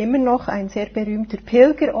heute immer noch ein sehr berühmter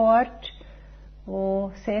Pilgerort,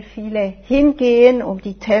 wo sehr viele hingehen, um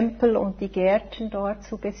die Tempel und die Gärten dort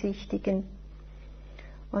zu besichtigen.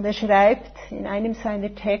 Und er schreibt in einem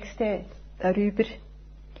seiner Texte darüber: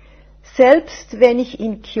 Selbst wenn ich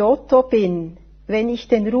in Kyoto bin, wenn ich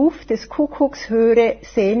den Ruf des Kuckucks höre,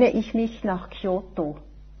 sehne ich mich nach Kyoto.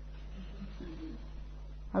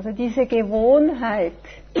 Also diese Gewohnheit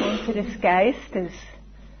unseres Geistes,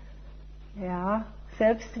 ja,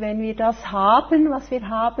 selbst wenn wir das haben, was wir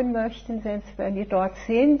haben möchten, selbst wenn wir dort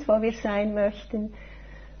sind, wo wir sein möchten,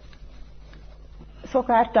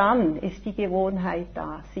 sogar dann ist die Gewohnheit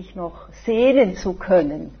da, sich noch sehnen zu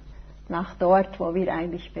können nach dort, wo wir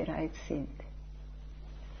eigentlich bereits sind.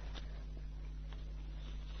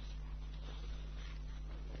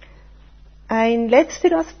 Ein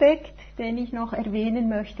letzter Aspekt, den ich noch erwähnen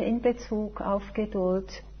möchte in Bezug auf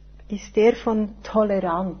Geduld, ist der von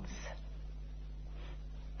Toleranz.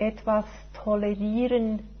 Etwas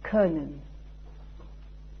tolerieren können.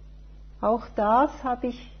 Auch das habe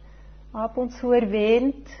ich ab und zu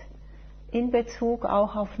erwähnt in Bezug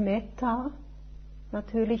auch auf Metta,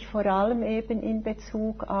 natürlich vor allem eben in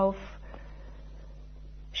Bezug auf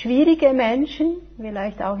schwierige Menschen,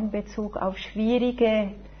 vielleicht auch in Bezug auf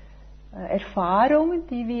schwierige Erfahrungen,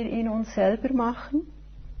 die wir in uns selber machen.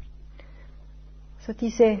 So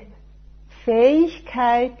diese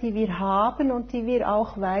Fähigkeit, die wir haben und die wir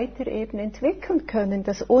auch weiter eben entwickeln können,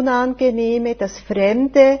 das Unangenehme, das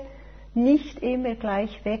Fremde nicht immer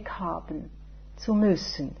gleich weghaben zu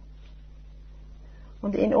müssen.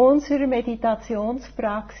 Und in unserer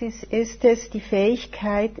Meditationspraxis ist es die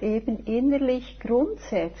Fähigkeit, eben innerlich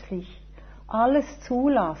grundsätzlich alles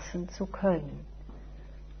zulassen zu können.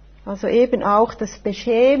 Also eben auch das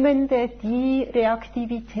Beschämende, die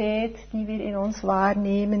Reaktivität, die wir in uns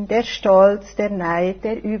wahrnehmen, der Stolz, der Neid,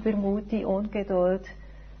 der Übermut, die Ungeduld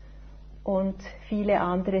und viele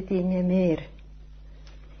andere Dinge mehr.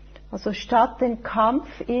 Also statt den Kampf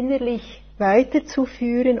innerlich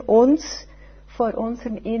weiterzuführen, uns vor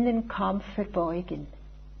unserem inneren Kampf verbeugen.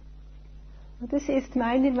 Und das ist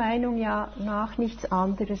meiner Meinung nach nichts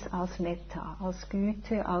anderes als Metta, als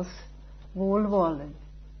Güte, als Wohlwollen.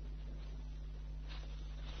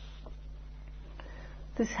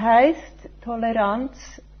 Das heißt,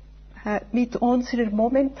 Toleranz mit unserer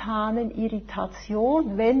momentanen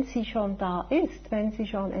Irritation, wenn sie schon da ist, wenn sie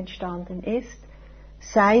schon entstanden ist,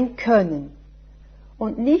 sein können.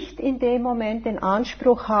 Und nicht in dem Moment den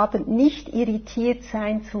Anspruch haben, nicht irritiert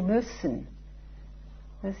sein zu müssen.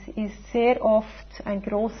 Das ist sehr oft ein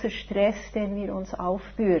großer Stress, den wir uns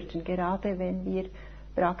aufbürden, gerade wenn wir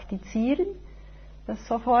praktizieren, dass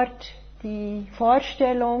sofort die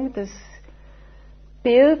Vorstellung, das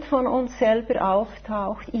Bild von uns selber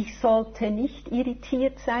auftaucht, ich sollte nicht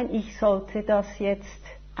irritiert sein, ich sollte das jetzt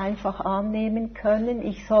einfach annehmen können,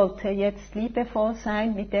 ich sollte jetzt liebevoll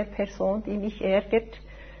sein mit der Person, die mich ärgert.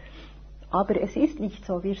 Aber es ist nicht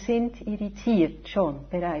so, wir sind irritiert schon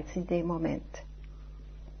bereits in dem Moment.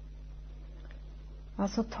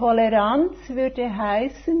 Also Toleranz würde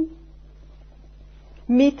heißen,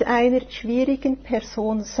 mit einer schwierigen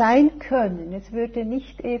Person sein können. Es würde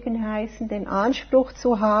nicht eben heißen, den Anspruch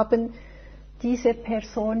zu haben, diese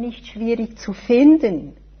Person nicht schwierig zu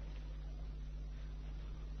finden.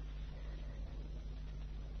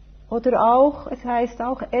 Oder auch, es heißt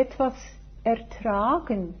auch etwas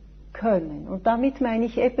ertragen können. Und damit meine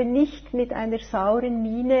ich eben nicht mit einer sauren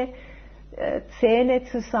Miene Zähne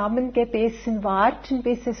zusammengebissen warten,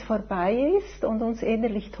 bis es vorbei ist und uns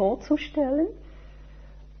innerlich totzustellen,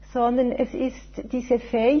 sondern es ist diese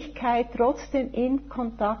Fähigkeit, trotzdem in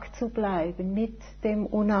Kontakt zu bleiben mit dem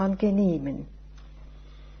Unangenehmen.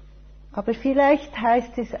 Aber vielleicht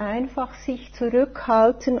heißt es einfach, sich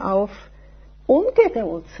zurückhalten, auf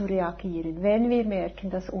Ungeduld zu reagieren, wenn wir merken,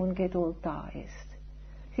 dass Ungeduld da ist.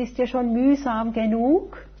 Es ist ja schon mühsam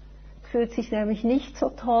genug, es fühlt sich nämlich nicht so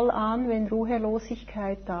toll an, wenn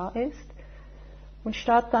Ruhelosigkeit da ist. Und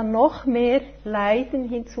statt dann noch mehr Leiden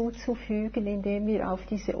hinzuzufügen, indem wir auf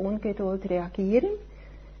diese Ungeduld reagieren,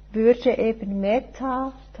 würde eben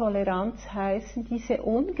Metta, Toleranz heißen, diese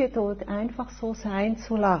Ungeduld einfach so sein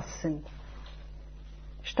zu lassen,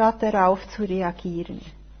 statt darauf zu reagieren.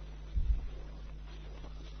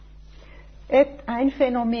 Ein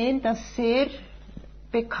Phänomen, das sehr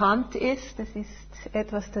bekannt ist, das ist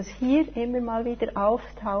etwas, das hier immer mal wieder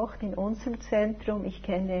auftaucht in unserem Zentrum. Ich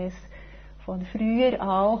kenne es von früher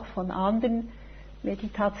auch, von anderen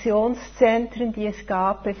Meditationszentren, die es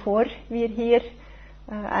gab, bevor wir hier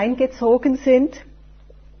eingezogen sind.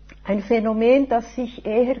 Ein Phänomen, das sich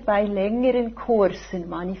eher bei längeren Kursen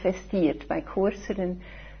manifestiert. Bei kürzeren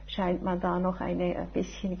scheint man da noch eine ein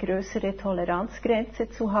bisschen größere Toleranzgrenze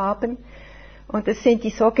zu haben. Und das sind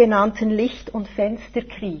die sogenannten Licht- und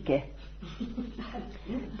Fensterkriege,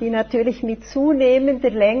 die natürlich mit zunehmender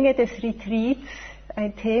Länge des Retreats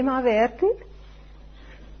ein Thema werden,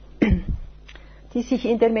 die sich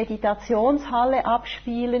in der Meditationshalle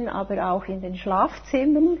abspielen, aber auch in den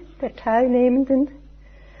Schlafzimmern der Teilnehmenden,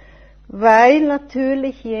 weil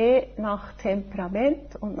natürlich je nach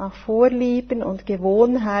Temperament und nach Vorlieben und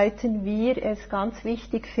Gewohnheiten wir es ganz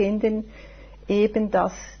wichtig finden, eben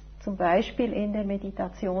dass zum Beispiel in der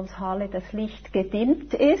Meditationshalle das Licht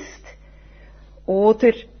gedimmt ist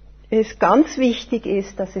oder es ganz wichtig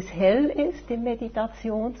ist, dass es hell ist im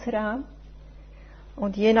Meditationsraum.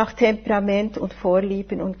 Und je nach Temperament und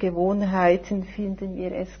Vorlieben und Gewohnheiten finden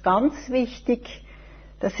wir es ganz wichtig,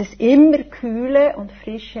 dass es immer kühle und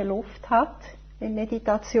frische Luft hat im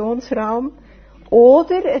Meditationsraum.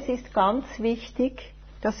 Oder es ist ganz wichtig,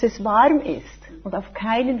 dass es warm ist und auf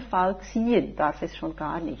keinen Fall ziehen darf es schon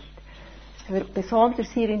gar nicht.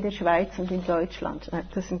 Besonders hier in der Schweiz und in Deutschland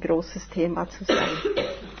scheint das ein großes Thema zu sein.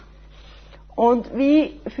 Und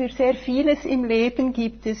wie für sehr vieles im Leben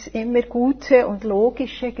gibt es immer gute und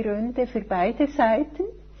logische Gründe für beide Seiten.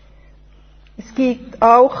 Es gibt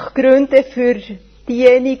auch Gründe für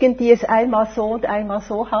diejenigen, die es einmal so und einmal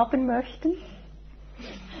so haben möchten.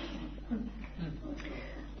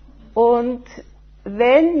 Und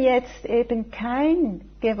wenn jetzt eben kein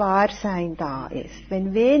Gewahrsein da ist,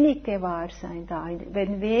 wenn wenig Gewahrsein da ist,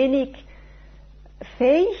 wenn wenig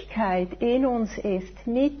Fähigkeit in uns ist,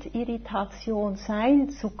 mit Irritation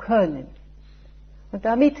sein zu können, und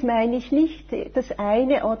damit meine ich nicht das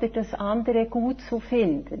eine oder das andere gut zu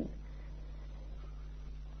finden.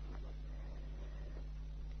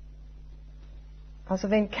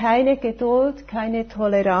 Also wenn keine Geduld, keine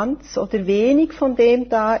Toleranz oder wenig von dem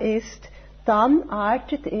da ist, dann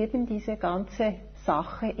artet eben diese ganze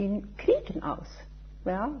Sache in Kriegen aus.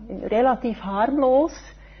 Ja, relativ harmlos,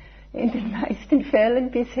 in den meisten Fällen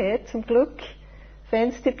bisher zum Glück.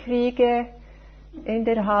 Fensterkriege in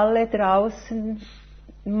der Halle draußen,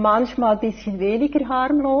 manchmal ein bisschen weniger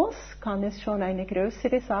harmlos, kann es schon eine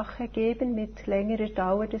größere Sache geben mit längerer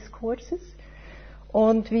Dauer des Kurses.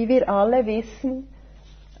 Und wie wir alle wissen,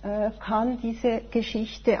 kann diese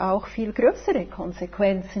Geschichte auch viel größere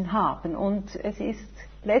Konsequenzen haben. Und es ist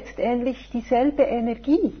letztendlich dieselbe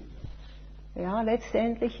Energie. Ja,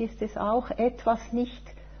 letztendlich ist es auch etwas nicht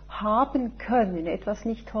haben können, etwas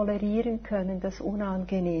nicht tolerieren können, das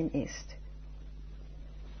unangenehm ist.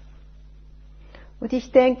 Und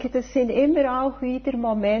ich denke, das sind immer auch wieder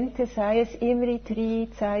Momente, sei es im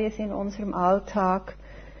Retreat, sei es in unserem Alltag,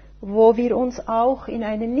 wo wir uns auch in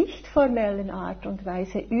einer nicht formellen Art und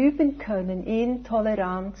Weise üben können in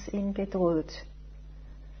Toleranz, in Geduld.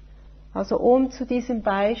 Also um zu diesem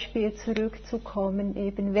Beispiel zurückzukommen,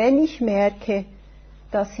 eben wenn ich merke,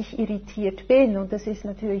 dass ich irritiert bin, und das ist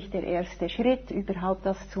natürlich der erste Schritt, überhaupt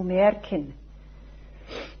das zu merken.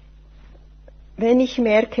 Wenn ich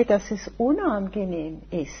merke, dass es unangenehm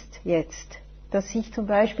ist jetzt, dass ich zum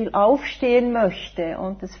Beispiel aufstehen möchte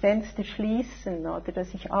und das Fenster schließen, oder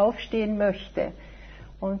dass ich aufstehen möchte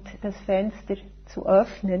und das Fenster zu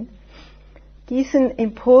öffnen, diesen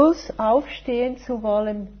Impuls, aufstehen zu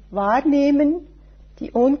wollen, wahrnehmen, die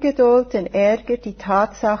Ungeduld, den Ärger, die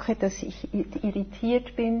Tatsache, dass ich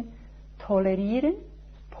irritiert bin, tolerieren,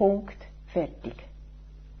 Punkt, fertig.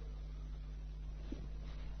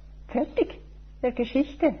 Fertig der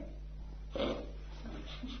Geschichte.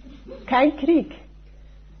 Kein Krieg.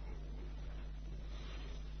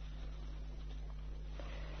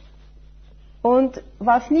 Und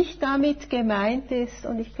was nicht damit gemeint ist,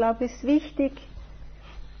 und ich glaube, es ist wichtig,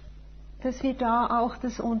 dass wir da auch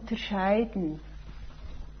das unterscheiden.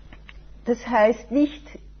 Das heißt nicht,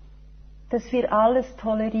 dass wir alles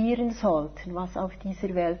tolerieren sollten, was auf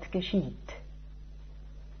dieser Welt geschieht.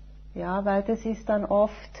 Ja, weil das ist dann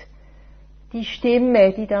oft die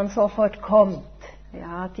Stimme, die dann sofort kommt.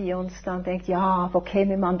 Ja, die uns dann denkt, ja, wo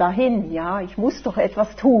käme man da hin? Ja, ich muss doch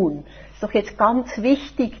etwas tun. Ist doch jetzt ganz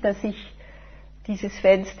wichtig, dass ich dieses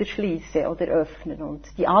Fenster schließe oder öffne. Und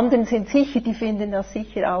die anderen sind sicher, die finden das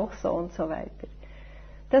sicher auch so und so weiter.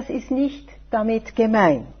 Das ist nicht damit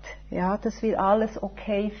gemeint, ja, dass wir alles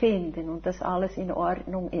okay finden und dass alles in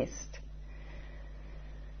Ordnung ist.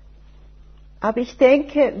 Aber ich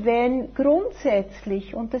denke, wenn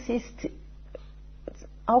grundsätzlich, und das ist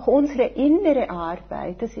auch unsere innere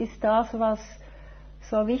Arbeit, das ist das, was,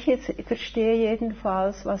 so wie ich es verstehe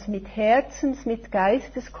jedenfalls, was mit mit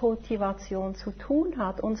Geisteskultivation zu tun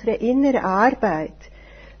hat, unsere innere Arbeit,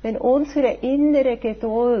 wenn unsere innere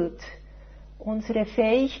Geduld, unsere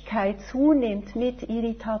Fähigkeit zunimmt, mit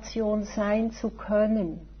Irritation sein zu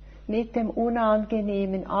können, mit dem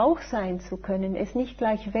Unangenehmen auch sein zu können, es nicht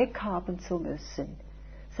gleich weghaben zu müssen,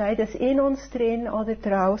 sei das in uns drin oder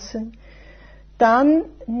draußen, dann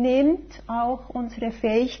nimmt auch unsere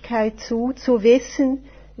Fähigkeit zu wissen,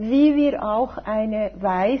 wie wir auch eine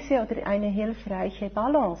weise oder eine hilfreiche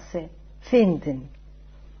Balance finden.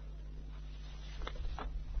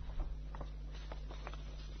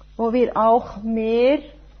 Wo wir auch mehr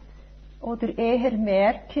oder eher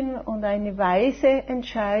merken und eine weise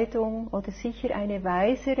Entscheidung oder sicher eine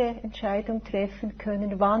weisere Entscheidung treffen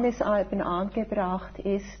können, wann es eben angebracht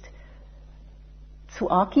ist, zu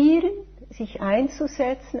agieren, sich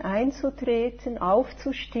einzusetzen, einzutreten,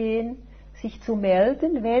 aufzustehen, sich zu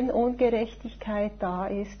melden, wenn Ungerechtigkeit da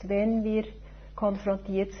ist, wenn wir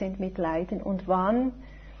konfrontiert sind mit Leiden und wann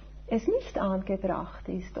es nicht angebracht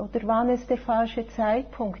ist oder wann es der falsche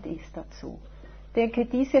Zeitpunkt ist dazu. Ich denke,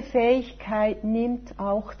 diese Fähigkeit nimmt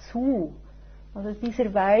auch zu. Also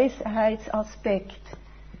dieser Weisheitsaspekt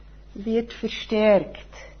wird verstärkt,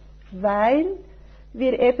 weil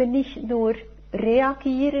wir eben nicht nur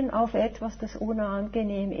reagieren auf etwas, das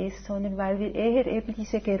unangenehm ist, sondern weil wir eher eben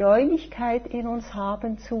diese Geräumigkeit in uns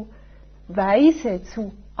haben, zu weise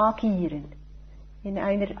zu agieren. In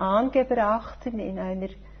einer angebrachten, in einer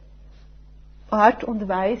Art und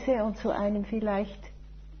Weise und zu einem vielleicht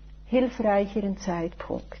hilfreicheren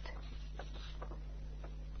Zeitpunkt.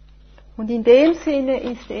 Und in dem Sinne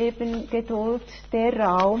ist eben Geduld der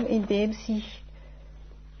Raum, in dem sich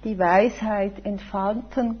die Weisheit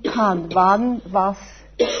entfalten kann, wann was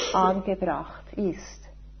angebracht ist.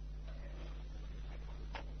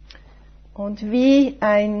 Und wie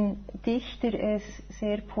ein Dichter es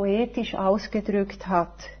sehr poetisch ausgedrückt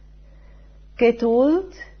hat,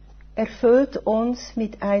 Geduld erfüllt uns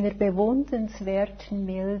mit einer bewundernswerten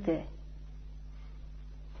Milde.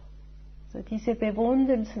 Also diese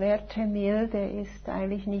bewundernswerte Milde ist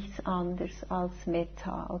eigentlich nichts anderes als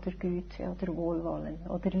Metta oder Güte oder Wohlwollen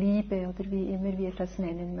oder Liebe oder wie immer wir das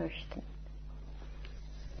nennen möchten.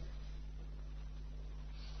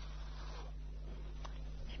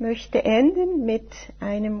 Ich möchte enden mit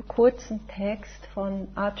einem kurzen Text von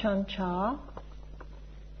Ajahn Chah.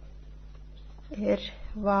 Er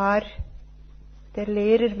war der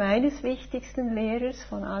Lehrer meines wichtigsten Lehrers,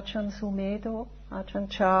 von Ajahn Sumedho. Ajahn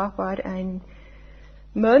Chah war ein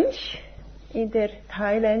Mönch in der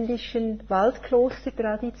thailändischen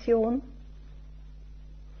Waldklostertradition.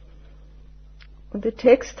 Und der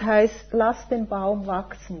Text heißt, lass den Baum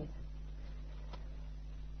wachsen.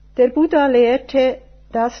 Der Buddha lehrte,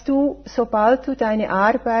 dass du, sobald du deine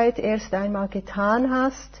Arbeit erst einmal getan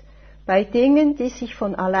hast, bei Dingen, die sich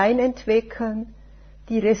von allein entwickeln,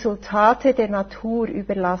 die Resultate der Natur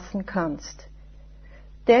überlassen kannst.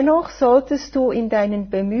 Dennoch solltest du in deinen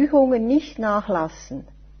Bemühungen nicht nachlassen.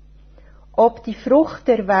 Ob die Frucht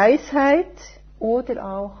der Weisheit oder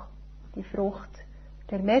auch die Frucht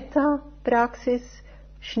der Metta-Praxis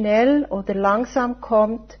schnell oder langsam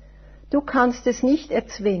kommt, du kannst es nicht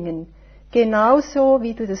erzwingen, genauso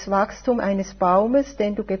wie du das Wachstum eines Baumes,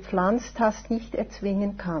 den du gepflanzt hast, nicht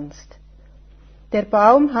erzwingen kannst. Der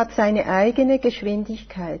Baum hat seine eigene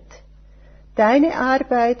Geschwindigkeit. Deine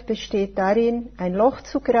Arbeit besteht darin, ein Loch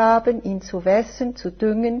zu graben, ihn zu wässern, zu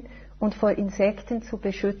düngen und vor Insekten zu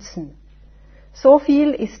beschützen. So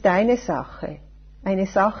viel ist deine Sache, eine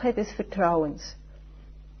Sache des Vertrauens.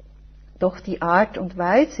 Doch die Art und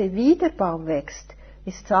Weise, wie der Baum wächst,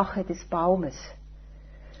 ist Sache des Baumes.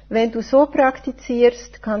 Wenn du so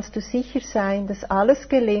praktizierst, kannst du sicher sein, dass alles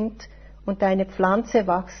gelingt und deine Pflanze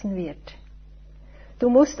wachsen wird. Du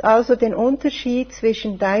musst also den Unterschied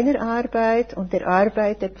zwischen deiner Arbeit und der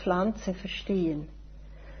Arbeit der Pflanze verstehen.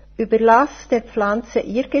 Überlass der Pflanze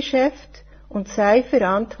ihr Geschäft und sei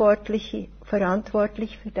verantwortlich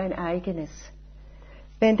für dein eigenes.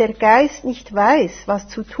 Wenn der Geist nicht weiß, was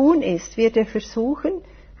zu tun ist, wird er versuchen,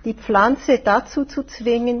 die Pflanze dazu zu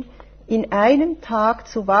zwingen, in einem Tag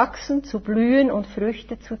zu wachsen, zu blühen und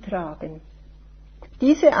Früchte zu tragen.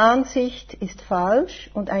 Diese Ansicht ist falsch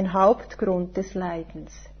und ein Hauptgrund des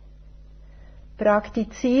Leidens.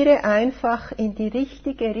 Praktiziere einfach in die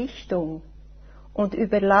richtige Richtung und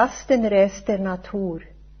überlass den Rest der Natur.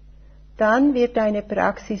 Dann wird deine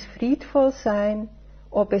Praxis friedvoll sein,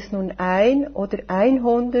 ob es nun 1 oder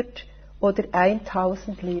 100 oder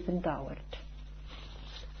 1000 Leben dauert.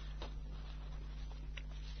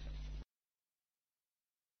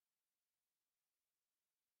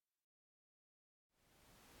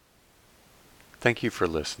 Thank you for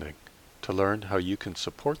listening. To learn how you can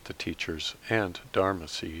support the teachers and Dharma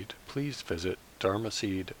Seed, please visit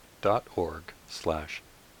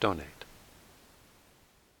dharmaseed.org/donate.